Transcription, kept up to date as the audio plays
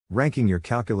Ranking your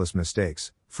calculus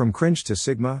mistakes, from cringe to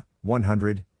sigma,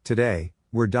 100. Today,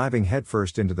 we're diving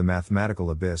headfirst into the mathematical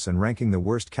abyss and ranking the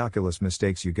worst calculus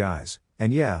mistakes you guys,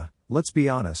 and yeah, let's be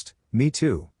honest, me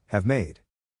too, have made.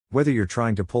 Whether you're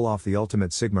trying to pull off the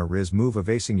ultimate sigma riz move of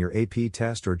acing your AP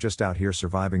test or just out here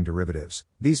surviving derivatives,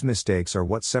 these mistakes are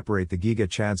what separate the giga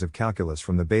chads of calculus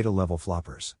from the beta level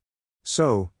floppers.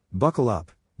 So, buckle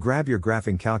up, grab your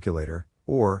graphing calculator,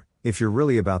 or, if you're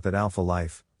really about that alpha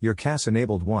life, your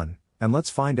CAS-enabled one, and let's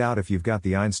find out if you've got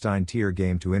the Einstein tier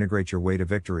game to integrate your way to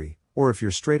victory, or if you're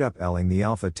straight up L-ing the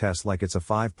alpha test like it's a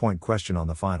 5-point question on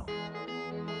the final.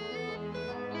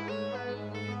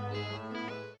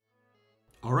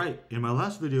 Alright, in my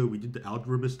last video we did the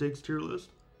algebra mistakes tier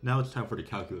list. Now it's time for the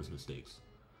calculus mistakes.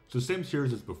 So same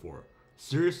tiers as before.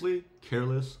 Seriously,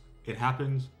 careless, it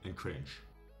happens, and cringe.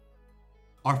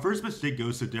 Our first mistake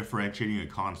goes to differentiating a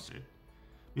constant.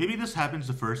 Maybe this happens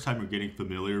the first time you're getting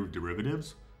familiar with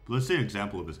derivatives, but let's see an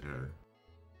example of this error.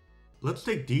 Let's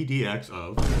take d dx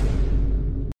of...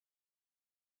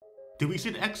 Did we see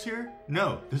an x here?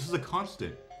 No, this is a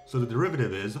constant, so the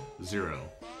derivative is 0.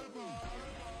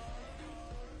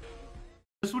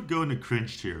 This would go into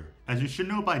cringe tier, as you should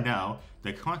know by now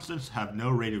that constants have no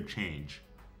rate of change.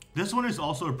 This one is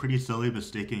also a pretty silly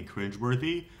mistake and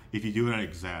cringeworthy if you do it on an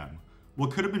exam.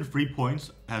 What could have been 3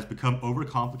 points has become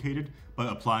overcomplicated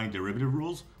by applying derivative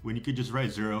rules when you could just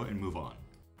write 0 and move on.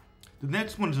 The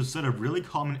next one is a set of really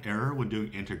common error when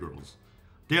doing integrals.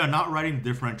 They are not writing the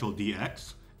differential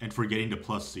dx and forgetting the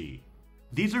plus c.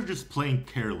 These are just plain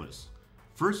careless.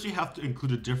 First you have to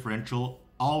include a differential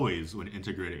always when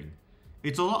integrating.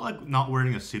 It's a lot like not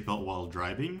wearing a seatbelt while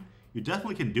driving. You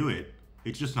definitely can do it,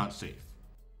 it's just not safe.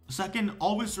 Second,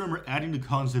 always remember adding the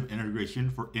constant of integration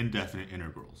for indefinite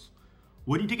integrals.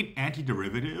 When you take an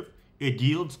antiderivative, it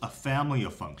yields a family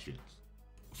of functions.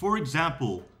 For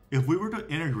example, if we were to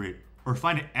integrate or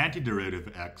find an antiderivative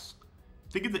of x,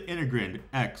 think of the integrand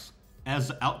x as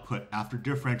the output after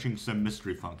differentiating some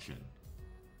mystery function.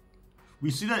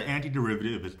 We see that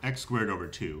antiderivative is x squared over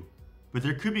 2, but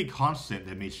there could be a constant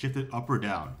that may shift it up or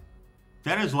down.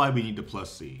 That is why we need the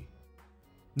plus c.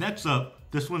 Next up,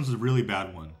 this one's a really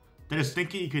bad one. That is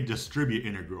thinking you could distribute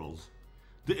integrals.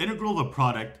 The integral of a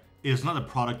product is not the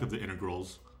product of the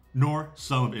integrals, nor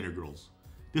sum of integrals.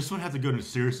 This one has to go into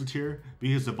seriously tier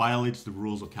because it violates the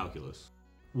rules of calculus.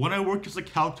 When I worked as a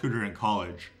calc tutor in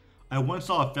college, I once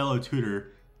saw a fellow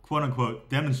tutor, quote unquote,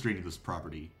 demonstrating this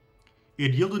property.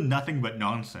 It yielded nothing but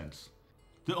nonsense.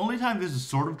 The only time this is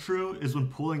sort of true is when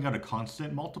pulling out a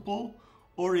constant multiple,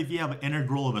 or if you have an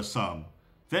integral of a sum,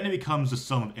 then it becomes the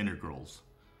sum of integrals.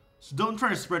 So don't try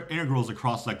to spread integrals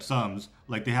across like sums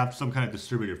like they have some kind of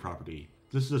distributive property.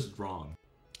 This is just wrong.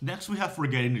 Next we have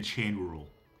forgetting the chain rule.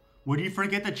 When you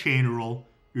forget the chain rule,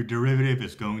 your derivative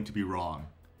is going to be wrong.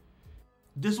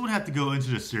 This would have to go into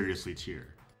the seriously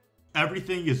tier.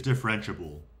 Everything is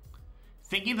differentiable.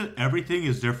 Thinking that everything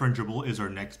is differentiable is our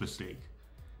next mistake.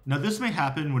 Now this may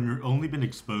happen when you've only been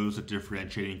exposed to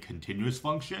differentiating continuous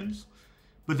functions,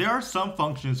 but there are some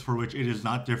functions for which it is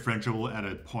not differentiable at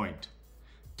a point.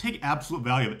 Take absolute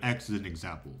value of x as an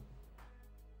example.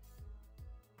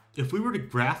 If we were to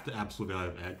graph the absolute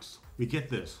value of x, we get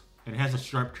this, and it has a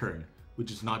sharp turn, which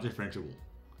is not differentiable.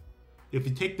 If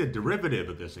we take the derivative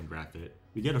of this and graph it,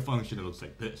 we get a function that looks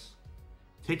like this.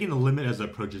 Taking the limit as it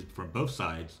approaches from both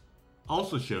sides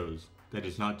also shows that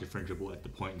it's not differentiable at the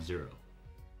point 0.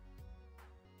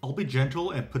 I'll be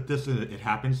gentle and put this in the it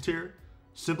happens tier,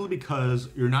 simply because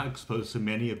you're not exposed to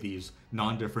many of these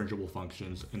non-differentiable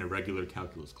functions in a regular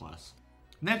calculus class.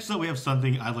 Next up we have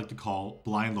something I like to call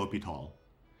blind L'Hopital.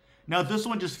 Now this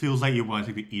one just feels like you want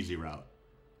to take the easy route.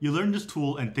 You learn this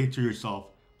tool and think to yourself,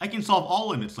 I can solve all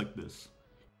limits like this.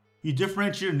 You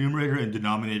differentiate a numerator and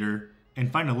denominator and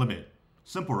find a limit.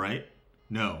 Simple, right?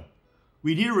 No.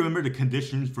 We need to remember the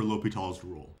conditions for L'Hopital's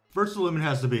rule. First, the limit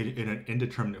has to be in an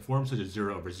indeterminate form such as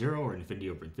 0 over 0 or infinity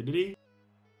over infinity.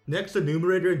 Next, the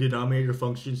numerator and denominator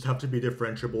functions have to be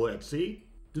differentiable at c.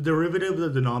 The derivative of the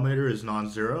denominator is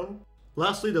non-zero.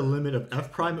 Lastly, the limit of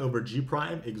f prime over g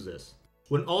prime exists.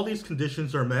 When all these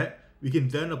conditions are met, we can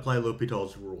then apply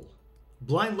L'Hopital's rule.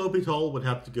 Blind L'Hopital would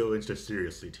have to go into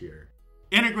seriously tier.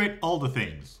 Integrate all the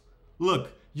things.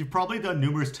 Look, you've probably done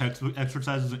numerous textbook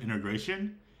exercises in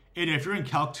integration, and if you're in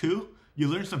Calc 2, you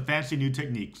learn some fancy new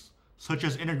techniques, such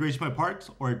as integration by parts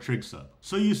or a trig sub.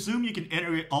 So you assume you can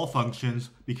integrate all functions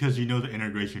because you know the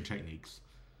integration techniques.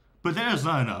 But that is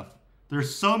not enough. There are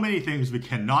so many things we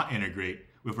cannot integrate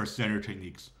with our standard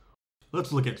techniques.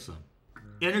 Let's look at some.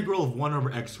 Integral of 1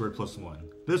 over x squared plus 1.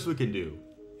 This we can do.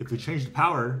 If we change the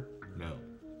power, no.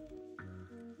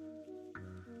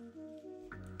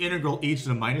 Integral e to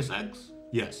the minus x?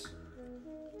 Yes.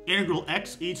 Integral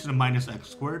x e to the minus x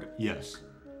squared? Yes.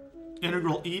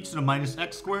 Integral e to the minus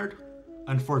x squared?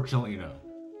 Unfortunately, no.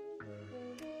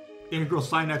 Integral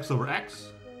sine x over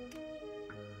x?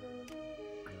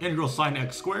 Integral sine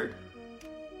x squared?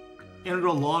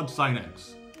 Integral log sine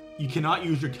x. You cannot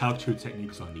use your calculator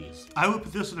techniques on these. I would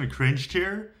put this in a cringe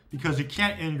tier because you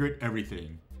can't integrate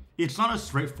everything. It's not as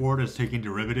straightforward as taking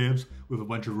derivatives with a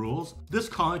bunch of rules. This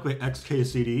comic by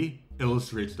XKCD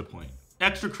illustrates the point.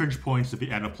 Extra cringe points if you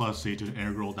add a plus c to an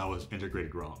integral that was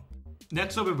integrated wrong.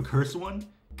 Next up we have a cursed one.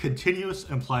 Continuous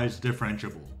implies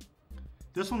differentiable.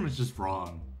 This one was just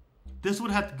wrong. This would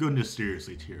have to go into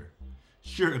seriously tier.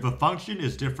 Sure, if a function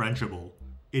is differentiable,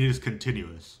 it is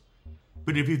continuous.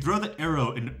 But if you throw the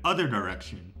arrow in the other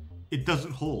direction, it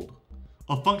doesn't hold.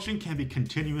 A function can be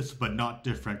continuous but not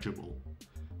differentiable.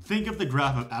 Think of the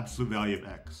graph of absolute value of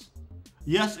x.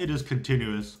 Yes, it is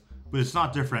continuous, but it's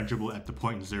not differentiable at the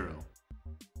point 0.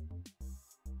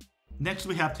 Next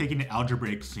we have taking the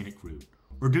algebraic scenic route,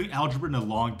 or doing algebra in a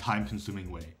long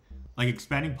time-consuming way, like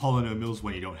expanding polynomials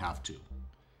when you don't have to.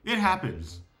 It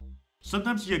happens.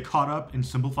 Sometimes you get caught up in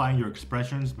simplifying your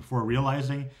expressions before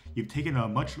realizing you've taken a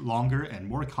much longer and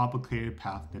more complicated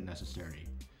path than necessary.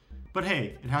 But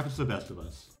hey, it happens to the best of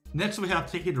us. Next we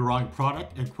have taking the wrong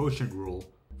product and quotient rule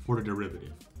for the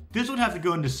derivative. This would have to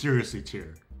go into seriously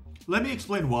tier. Let me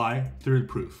explain why through the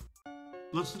proof.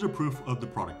 Let's do the proof of the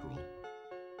product rule.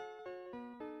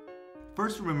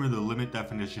 First, remember the limit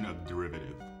definition of the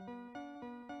derivative.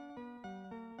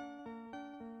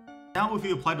 Now if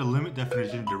we apply the limit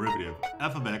definition of derivative,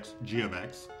 f of x, g of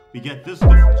x, we get this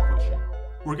difference quotient.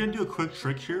 We're going to do a quick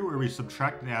trick here where we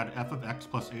subtract and add f of x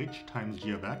plus h times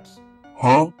g of x.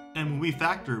 Huh? And when we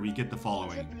factor, we get the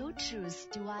following. The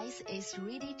Bluetooth device is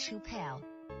ready to pair.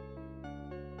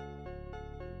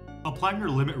 Applying our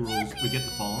limit rules, we get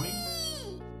the following.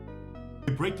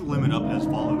 We break the limit up as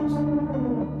follows.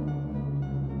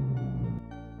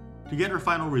 To get our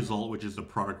final result, which is the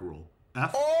product rule.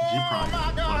 F g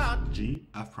prime plus g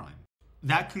f prime.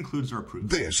 That concludes our proof.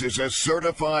 This is a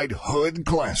certified hood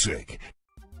classic.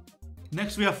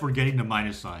 Next we have forgetting the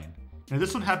minus sign. Now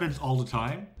this one happens all the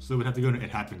time, so we'd have to go into it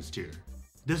happens tier.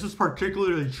 This is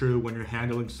particularly true when you're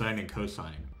handling sine and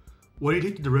cosine. When you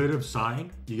take the derivative of sine,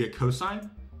 you get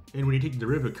cosine, and when you take the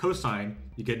derivative of cosine,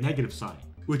 you get negative sine,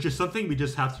 which is something we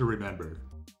just have to remember.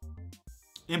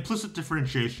 Implicit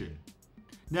differentiation.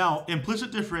 Now,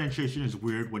 implicit differentiation is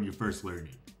weird when you first learn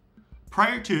it.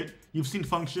 Prior to it, you've seen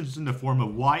functions in the form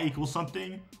of y equals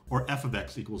something, or f of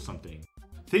x equals something.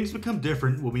 Things become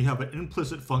different when we have an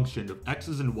implicit function of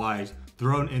x's and y's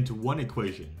thrown into one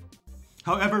equation.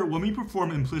 However, when we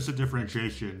perform implicit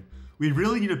differentiation, we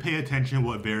really need to pay attention to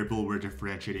what variable we're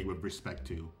differentiating with respect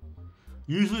to.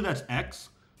 Usually that's x,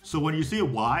 so when you see a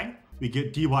y, we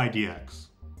get dy dx.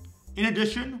 In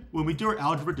addition, when we do our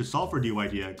algebra to solve for dy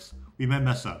dx, we may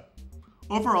mess up.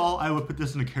 Overall, I would put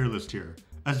this in a careless tier,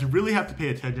 as you really have to pay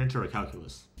attention to our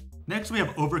calculus. Next, we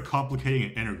have overcomplicating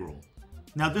an integral.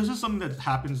 Now this is something that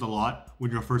happens a lot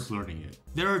when you're first learning it.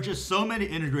 There are just so many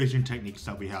integration techniques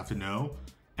that we have to know,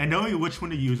 and knowing which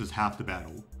one to use is half the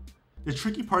battle. The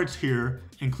tricky parts here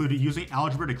include using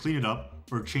algebra to clean it up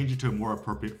or change it to a more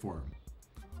appropriate form.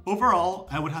 Overall,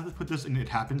 I would have to put this in it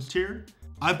happens tier.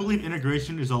 I believe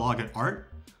integration is a lot like an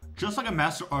art. Just like a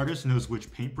master artist knows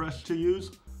which paintbrush to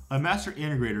use, a master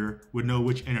integrator would know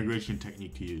which integration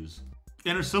technique to use.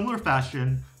 In a similar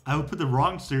fashion, I would put the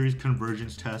wrong series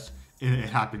convergence test in it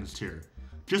happens tier,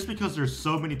 just because there's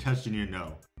so many tests you need to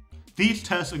know. These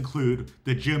tests include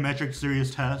the geometric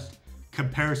series test,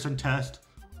 comparison test,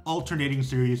 alternating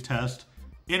series test,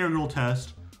 integral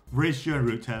test, ratio and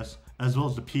root test, as well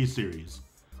as the p-series.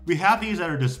 We have these at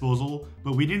our disposal,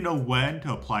 but we need to know when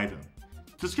to apply them.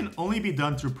 This can only be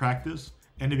done through practice,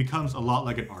 and it becomes a lot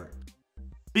like an art.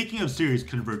 Speaking of series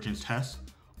convergence tests,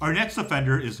 our next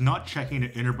offender is not checking the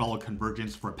intervallal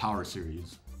convergence for a power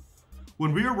series.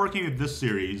 When we are working with this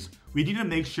series, we need to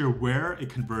make sure where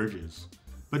it converges.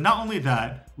 But not only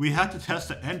that, we have to test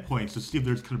the endpoints to see if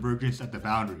there's convergence at the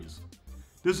boundaries.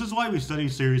 This is why we study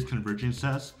series convergence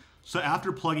tests, so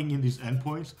after plugging in these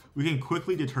endpoints, we can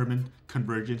quickly determine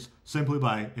convergence simply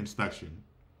by inspection.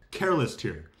 Careless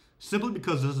tier, simply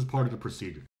because this is part of the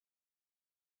procedure.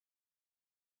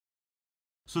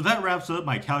 So that wraps up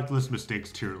my calculus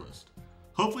mistakes tier list.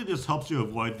 Hopefully this helps you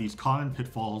avoid these common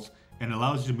pitfalls and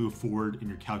allows you to move forward in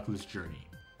your calculus journey.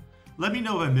 Let me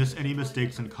know if I missed any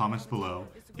mistakes in the comments below,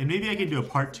 and maybe I can do a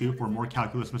part 2 for more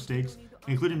calculus mistakes,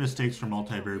 including mistakes from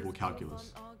multivariable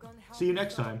calculus. See you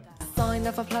next time. sine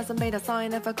alpha plus and beta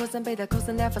sine alpha cosine beta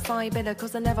cosine alpha sine beta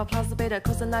cosine alpha plus beta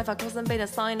cosine alpha cosine beta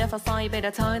sine alpha sine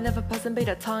beta tan alpha plus and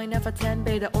beta tan alpha 10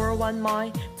 beta or 1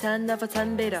 my tan alpha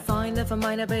 10 beta sine alpha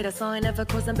minus beta sine alpha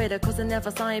cosine beta cosine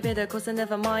alpha sine beta cosine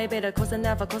alpha my beta cosine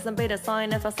alpha cosine beta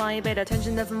sine alpha sine beta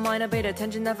tangent alpha minus beta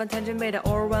tangent alpha tangent beta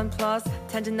or 1 plus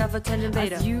tangent alpha tangent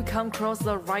beta. As you come across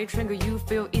the right triangle, you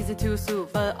feel easy to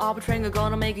solve, but other triangle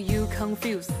gonna make you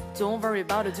confused. Don't worry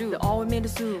about it, do all we mean to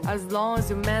solve as long as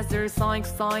you master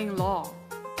sine law.